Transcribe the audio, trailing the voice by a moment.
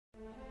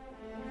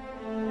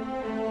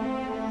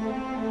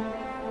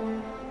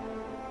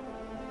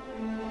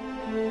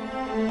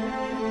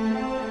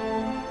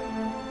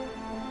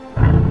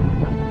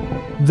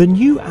The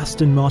new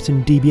Aston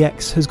Martin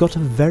DBX has got a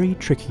very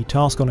tricky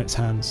task on its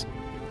hands.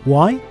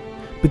 Why?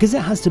 Because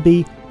it has to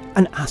be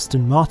an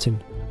Aston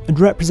Martin and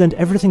represent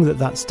everything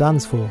that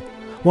stands for,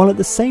 while at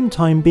the same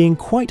time being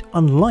quite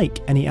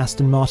unlike any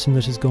Aston Martin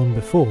that has gone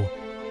before.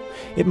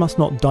 It must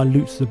not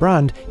dilute the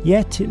brand,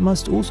 yet it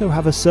must also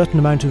have a certain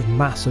amount of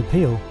mass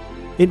appeal.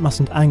 It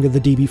mustn't anger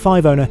the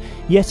DB5 owner,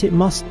 yet it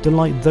must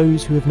delight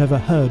those who have never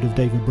heard of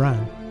David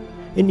Brown.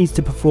 It needs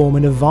to perform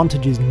in a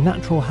Vantage's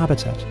natural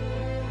habitat,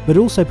 but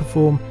also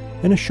perform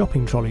in a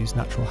shopping trolley's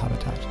natural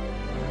habitat.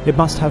 It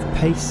must have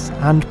pace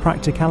and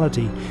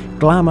practicality,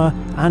 glamour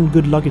and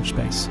good luggage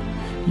space.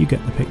 You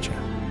get the picture.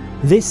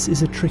 This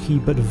is a tricky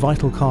but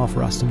vital car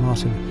for Aston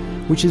Martin,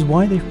 which is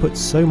why they've put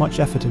so much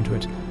effort into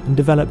it and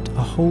developed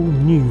a whole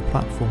new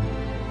platform.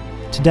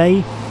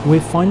 Today,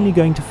 we're finally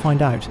going to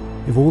find out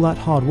if all that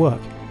hard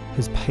work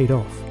has paid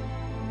off.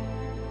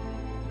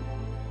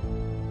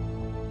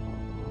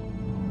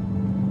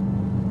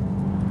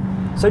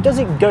 So does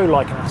it go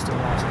like an Aston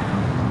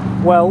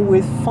Martin? Well,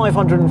 with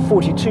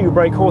 542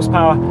 brake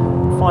horsepower,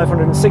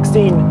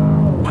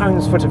 516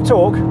 pounds-foot of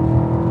torque,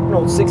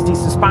 0-60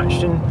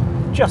 dispatched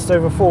in just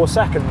over 4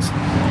 seconds.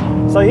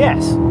 So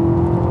yes,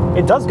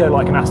 it does go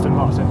like an Aston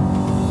Martin.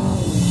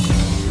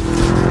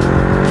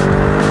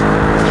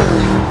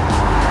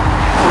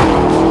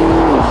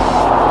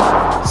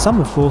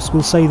 Some, of course,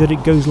 will say that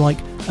it goes like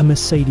a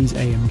Mercedes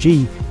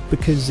AMG,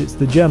 because it's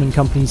the German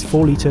company's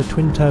 4-litre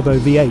twin-turbo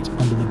V8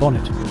 under the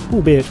bonnet,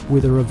 albeit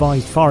with a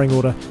revised firing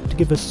order to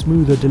give a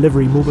smoother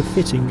delivery more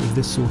befitting of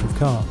this sort of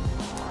car.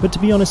 But to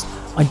be honest,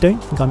 I don't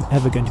think I'm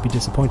ever going to be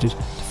disappointed to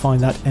find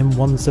that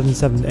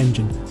M177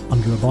 engine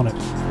under a bonnet.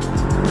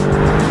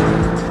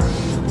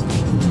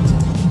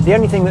 The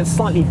only thing that's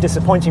slightly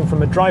disappointing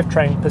from a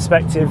drivetrain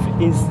perspective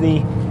is the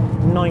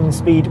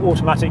 9-speed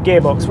automatic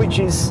gearbox, which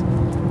is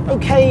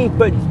okay,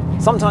 but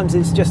sometimes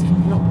it's just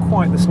not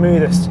quite the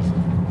smoothest,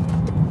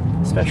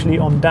 especially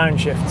on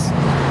downshifts.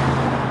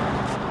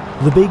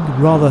 The big,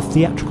 rather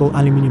theatrical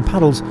aluminium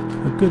paddles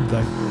are good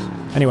though.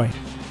 Anyway,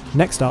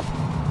 next up,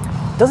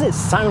 does it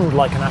sound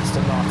like an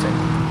Aston Martin?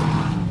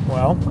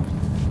 Well,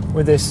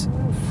 with this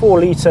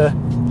 4-litre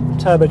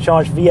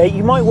turbocharged V8,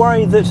 you might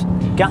worry that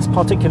gas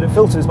particulate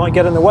filters might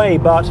get in the way,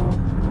 but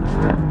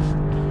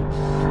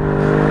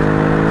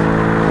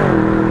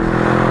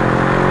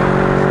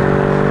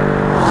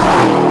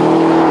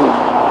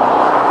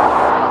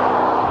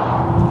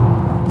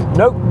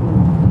nope.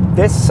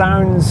 This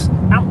sounds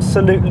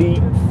absolutely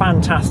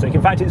fantastic.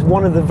 In fact, it's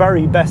one of the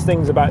very best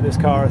things about this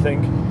car, I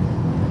think.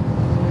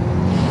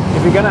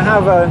 If you're going to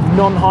have a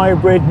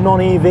non-hybrid,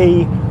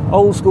 non-EV,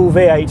 old-school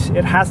V8,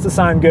 it has to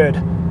sound good.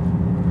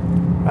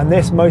 And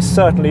this most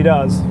certainly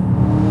does.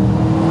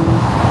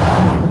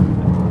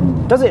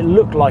 Does it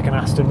look like an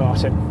Aston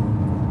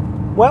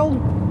Martin? Well,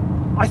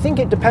 I think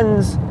it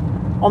depends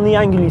on the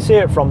angle you see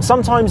it from.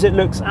 Sometimes it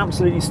looks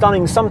absolutely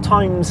stunning,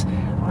 sometimes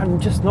I'm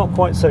just not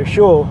quite so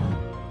sure.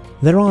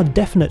 There are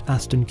definite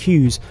Aston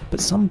cues,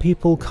 but some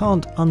people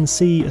can't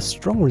unsee a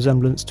strong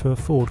resemblance to a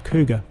Ford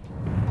Cougar.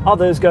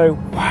 Others go,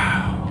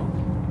 wow,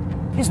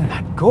 isn't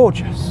that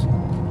gorgeous?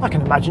 I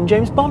can imagine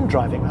James Bond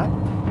driving that.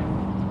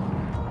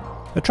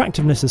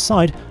 Attractiveness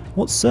aside,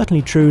 what's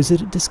certainly true is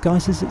that it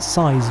disguises its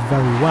size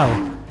very well.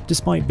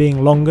 Despite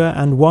being longer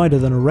and wider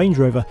than a Range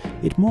Rover,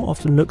 it more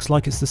often looks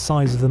like it's the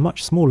size of the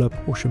much smaller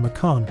Porsche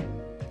Macan.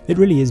 It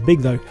really is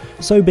big though,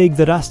 so big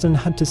that Aston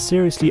had to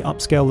seriously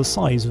upscale the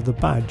size of the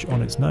badge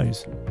on its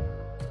nose.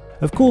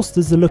 Of course,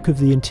 there's the look of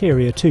the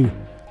interior too.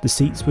 The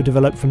seats were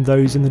developed from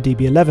those in the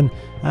DB11,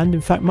 and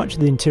in fact much of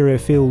the interior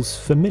feels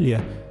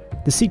familiar.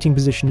 The seating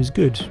position is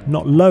good,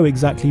 not low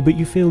exactly, but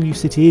you feel you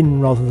sit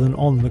in rather than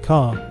on the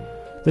car.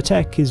 The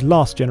tech is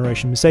last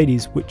generation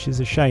Mercedes, which is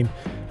a shame,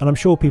 and I'm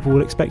sure people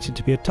will expect it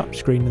to be a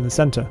touchscreen in the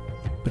centre,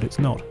 but it's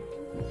not.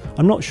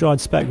 I'm not sure I'd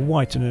spec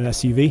white in an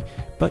SUV,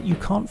 but you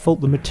can't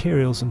fault the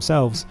materials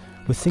themselves,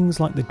 with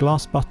things like the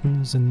glass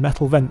buttons and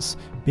metal vents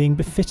being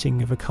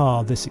befitting of a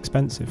car this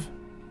expensive.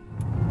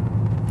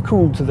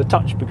 Cool to the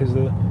touch because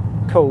of the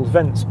cold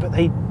vents, but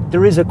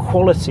there is a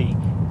quality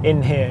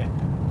in here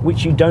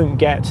which you don't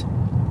get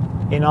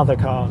in other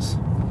cars.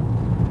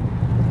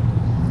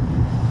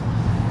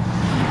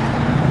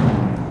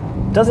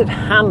 Does it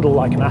handle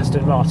like an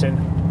Aston Martin?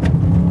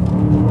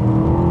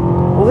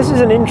 Well, this is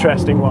an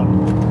interesting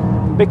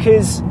one,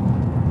 because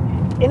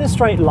in a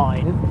straight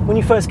line, when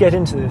you first get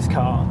into this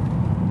car,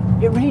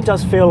 it really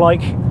does feel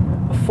like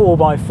a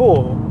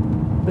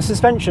 4x4. The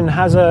suspension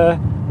has a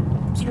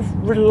sort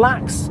of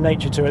relaxed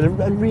nature to it, a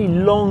really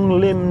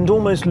long-limbed,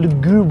 almost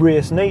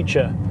lugubrious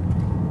nature.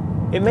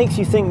 It makes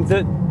you think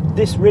that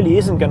this really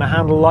isn't going to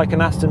handle like an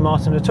Aston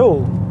Martin at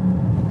all.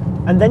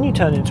 And then you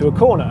turn into a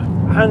corner,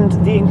 and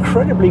the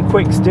incredibly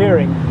quick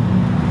steering,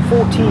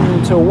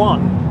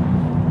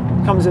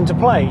 14:1, comes into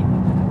play,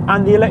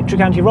 and the electric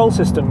anti-roll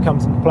system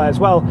comes into play as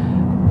well.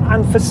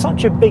 And for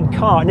such a big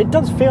car, and it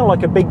does feel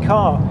like a big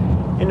car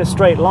in a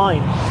straight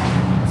line,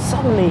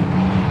 suddenly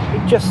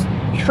it just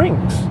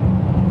shrinks.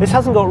 This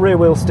hasn't got rear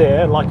wheel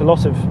steer like a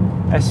lot of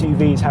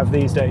SUVs have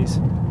these days,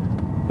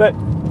 but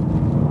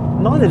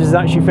neither does it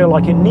actually feel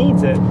like it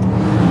needs it.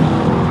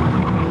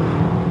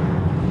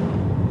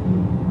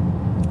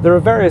 There are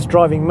various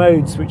driving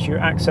modes which you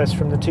access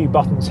from the two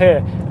buttons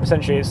here.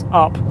 Essentially it's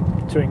up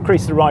to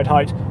increase the ride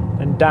height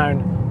and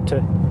down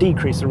to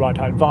decrease the ride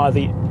height via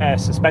the air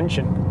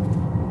suspension.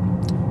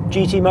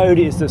 GT mode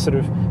is the sort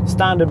of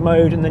standard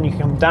mode, and then you can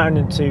come down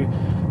into,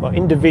 well,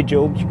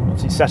 individual, you can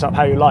obviously set up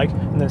how you like,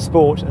 and then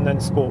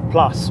Sport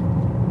Plus.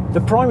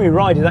 The primary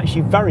ride is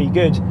actually very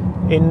good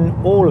in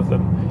all of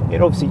them.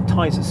 It obviously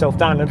ties itself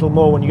down a little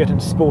more when you get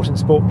into Sport and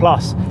Sport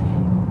Plus.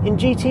 In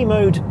GT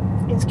mode,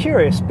 it's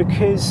curious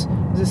because,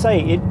 as I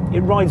say, it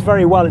rides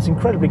very well, it's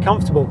incredibly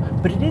comfortable,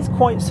 but it is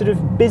quite sort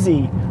of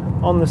busy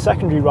on the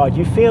secondary ride.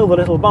 You feel the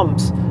little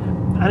bumps,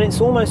 and it's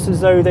almost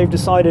as though they've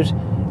decided,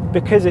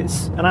 because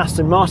it's an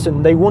Aston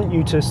Martin, they want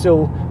you to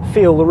still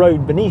feel the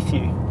road beneath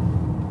you.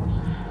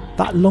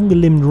 That longer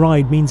limbed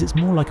ride means it's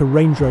more like a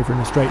Range Rover in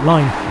a straight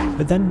line,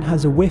 but then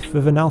has a whiff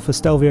of an Alfa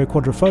Stelvio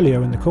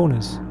Quadrifoglio in the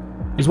corners.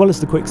 As well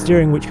as the quick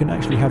steering, which can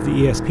actually have the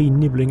ESP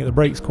nibbling at the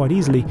brakes quite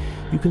easily,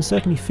 you can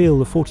certainly feel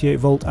the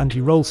 48-volt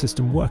anti-roll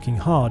system working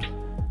hard.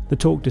 The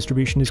torque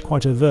distribution is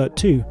quite overt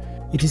too.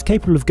 It is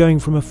capable of going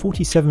from a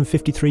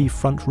 47-53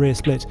 front-rear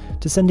split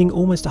to sending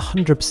almost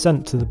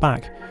 100% to the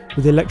back,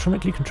 with the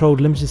electronically controlled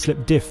limited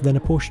slip diff then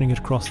apportioning it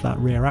across that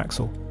rear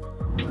axle.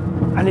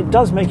 And it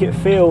does make it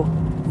feel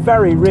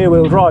very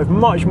rear-wheel drive,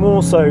 much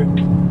more so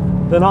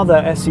than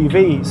other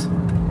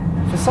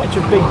SUVs. For such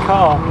a big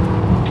car,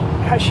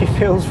 it actually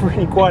feels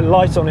really quite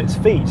light on its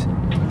feet.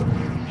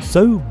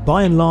 So,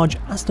 by and large,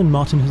 Aston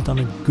Martin has done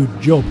a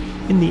good job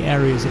in the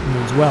areas it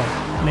knows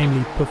well,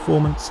 namely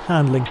performance,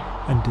 handling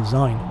and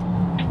design.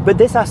 But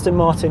this Aston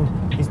Martin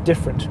is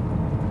different.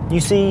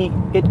 You see,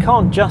 it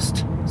can't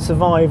just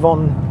survive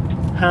on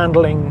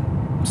handling,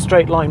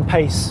 straight line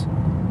pace,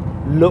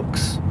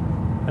 looks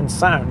and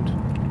sound.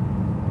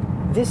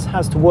 This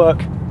has to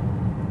work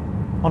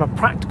on a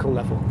practical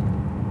level,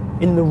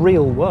 in the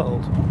real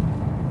world.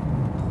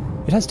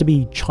 It has to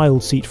be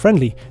child seat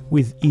friendly,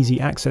 with easy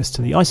access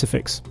to the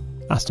Isofix.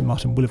 Aston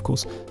Martin will of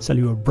course sell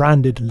you a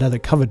branded leather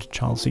covered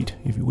child seat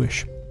if you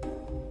wish.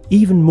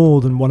 Even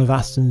more than one of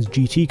Aston's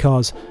GT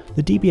cars,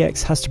 the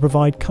DBX has to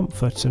provide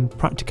comfort and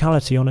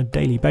practicality on a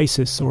daily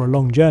basis or a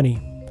long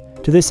journey.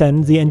 To this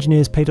end, the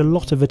engineers paid a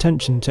lot of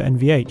attention to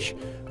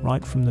NVH,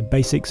 right from the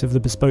basics of the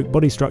bespoke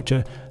body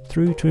structure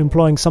through to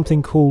employing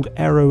something called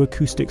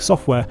aeroacoustic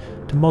software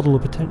to model a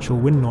potential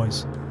wind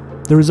noise.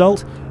 The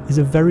result is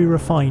a very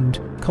refined,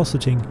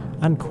 cosseting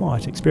and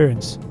quiet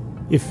experience,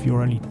 if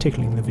you're only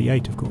tickling the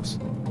V8 of course.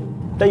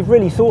 They've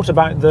really thought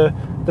about the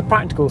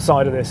practical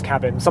side of this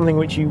cabin, something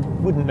which you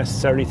wouldn't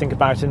necessarily think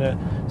about in a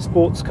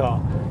sports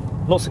car.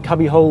 Lots of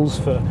cubby holes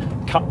for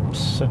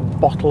cups and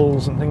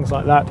bottles and things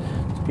like that.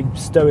 Big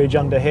stowage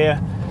under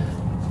here.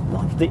 A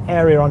lot of the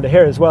area under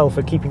here as well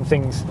for keeping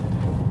things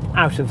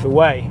out of the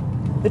way.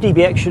 The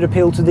DBX should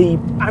appeal to the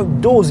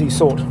outdoorsy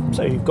sort,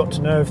 so you've got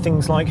to know if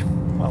things like,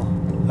 well,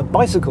 a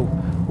bicycle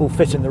will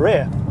fit in the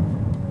rear.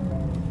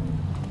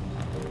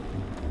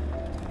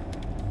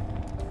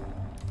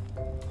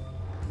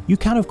 You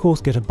can of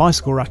course get a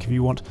bicycle rack if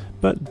you want,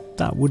 but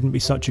that wouldn't be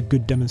such a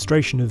good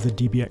demonstration of the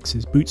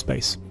DBX's boot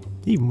space.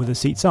 Even with the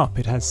seats up,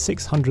 it has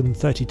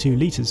 632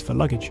 litres for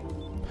luggage.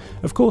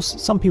 Of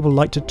course, some people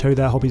like to tow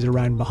their hobbies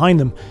around behind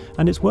them,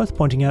 and it's worth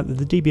pointing out that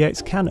the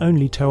DBX can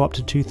only tow up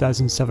to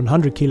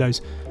 2,700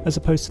 kilos, as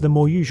opposed to the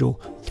more usual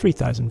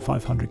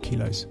 3,500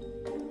 kilos.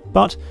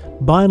 But,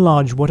 by and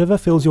large, whatever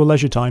fills your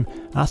leisure time,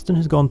 Aston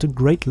has gone to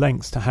great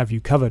lengths to have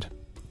you covered.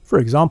 For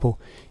example,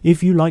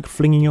 if you like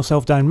flinging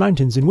yourself down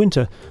mountains in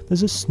winter,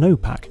 there's a snow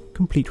pack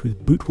complete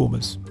with boot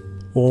warmers.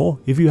 Or,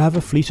 if you have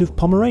a fleet of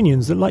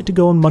Pomeranians that like to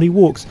go on muddy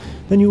walks,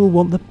 then you will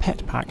want the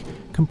Pet Pack,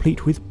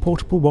 complete with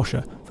portable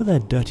washer for their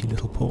dirty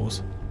little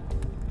paws.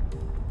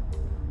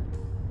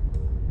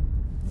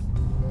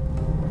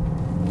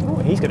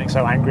 Oh, he's getting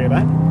so angry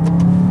about.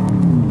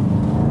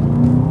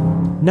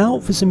 Now,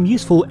 for some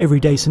useful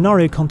everyday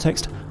scenario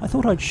context, I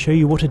thought I'd show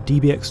you what a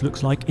DBX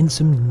looks like in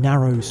some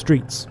narrow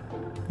streets.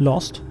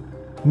 Lost?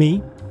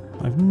 Me?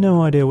 I've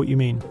no idea what you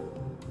mean.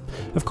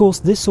 Of course,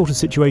 this sort of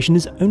situation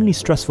is only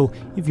stressful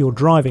if you're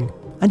driving,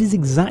 and is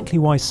exactly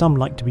why some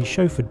like to be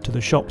chauffeured to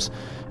the shops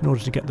in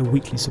order to get the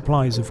weekly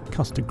supplies of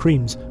custard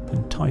creams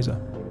and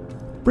Tizer.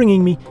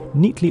 Bringing me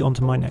neatly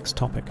onto my next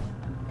topic.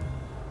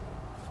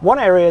 One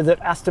area that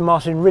Aston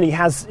Martin really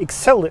has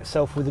excelled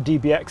itself with the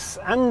DBX,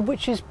 and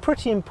which is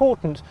pretty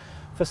important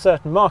for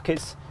certain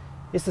markets,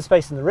 is the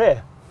space in the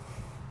rear.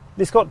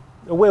 It's got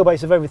a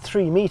wheelbase of over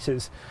 3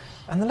 metres,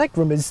 and the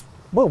legroom is,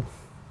 well,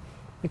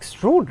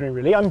 extraordinary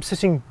really. I'm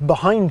sitting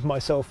behind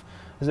myself,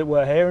 as it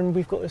were, here, and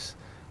we've got this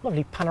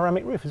lovely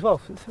panoramic roof as well,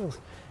 so it feels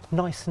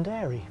nice and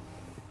airy.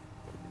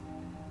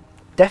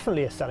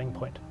 Definitely a selling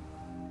point.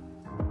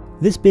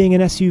 This being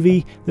an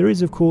SUV, there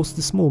is of course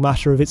the small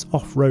matter of its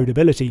off-road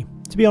ability.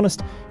 To be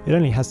honest, it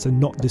only has to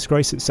not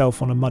disgrace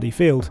itself on a muddy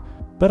field,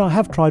 but I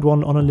have tried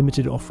one on a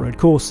limited off-road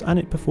course and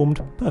it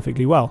performed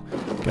perfectly well,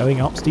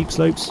 going up steep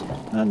slopes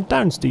and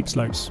down steep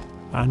slopes,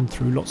 and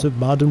through lots of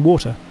mud and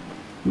water.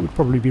 It would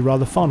probably be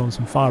rather fun on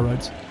some fire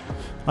roads.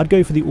 I'd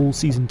go for the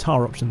all-season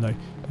tyre option though,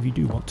 if you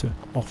do want to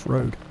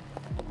off-road.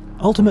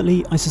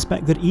 Ultimately, I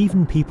suspect that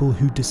even people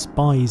who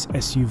despise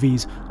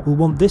SUVs will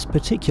want this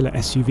particular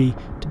SUV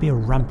to be a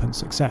rampant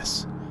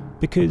success.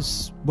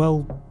 Because,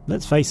 well,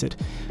 let's face it,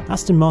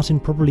 Aston Martin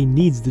probably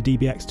needs the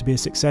DBX to be a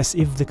success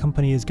if the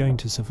company is going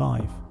to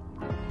survive.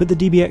 But the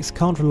DBX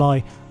can't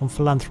rely on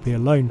philanthropy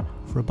alone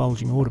for a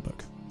bulging order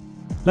book.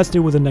 Let's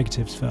deal with the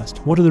negatives first.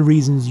 What are the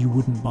reasons you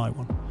wouldn't buy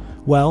one?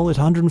 Well, at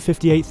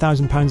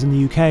 £158,000 in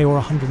the UK or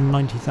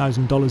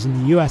 $190,000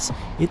 in the US,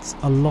 it's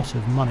a lot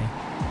of money.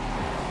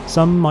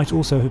 Some might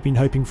also have been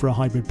hoping for a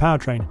hybrid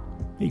powertrain.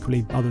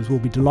 Equally, others will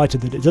be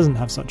delighted that it doesn't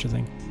have such a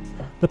thing.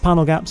 The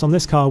panel gaps on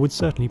this car would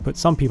certainly put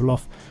some people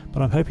off,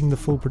 but I'm hoping the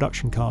full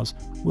production cars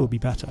will be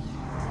better.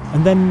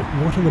 And then,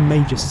 what are the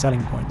major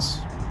selling points?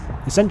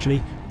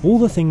 Essentially, all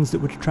the things that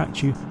would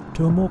attract you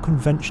to a more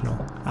conventional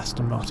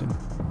Aston Martin.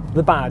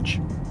 The badge.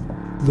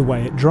 The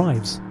way it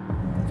drives.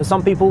 For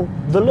some people,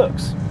 the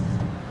looks.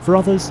 For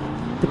others,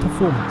 the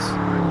performance.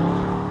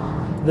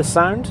 The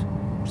sound?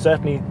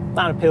 Certainly,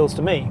 that appeals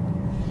to me.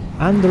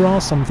 And there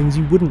are some things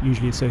you wouldn't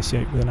usually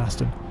associate with an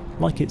Aston,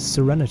 like its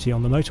serenity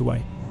on the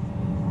motorway.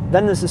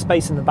 Then there's the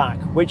space in the back,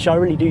 which I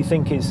really do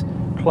think is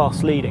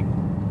class leading.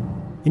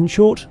 In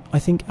short, I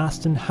think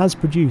Aston has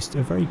produced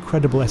a very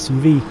credible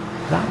SUV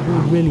that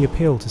will really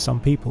appeal to some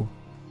people.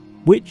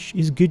 Which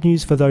is good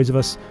news for those of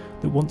us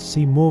that want to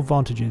see more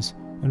Vantages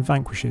and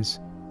Vanquishes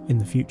in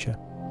the future.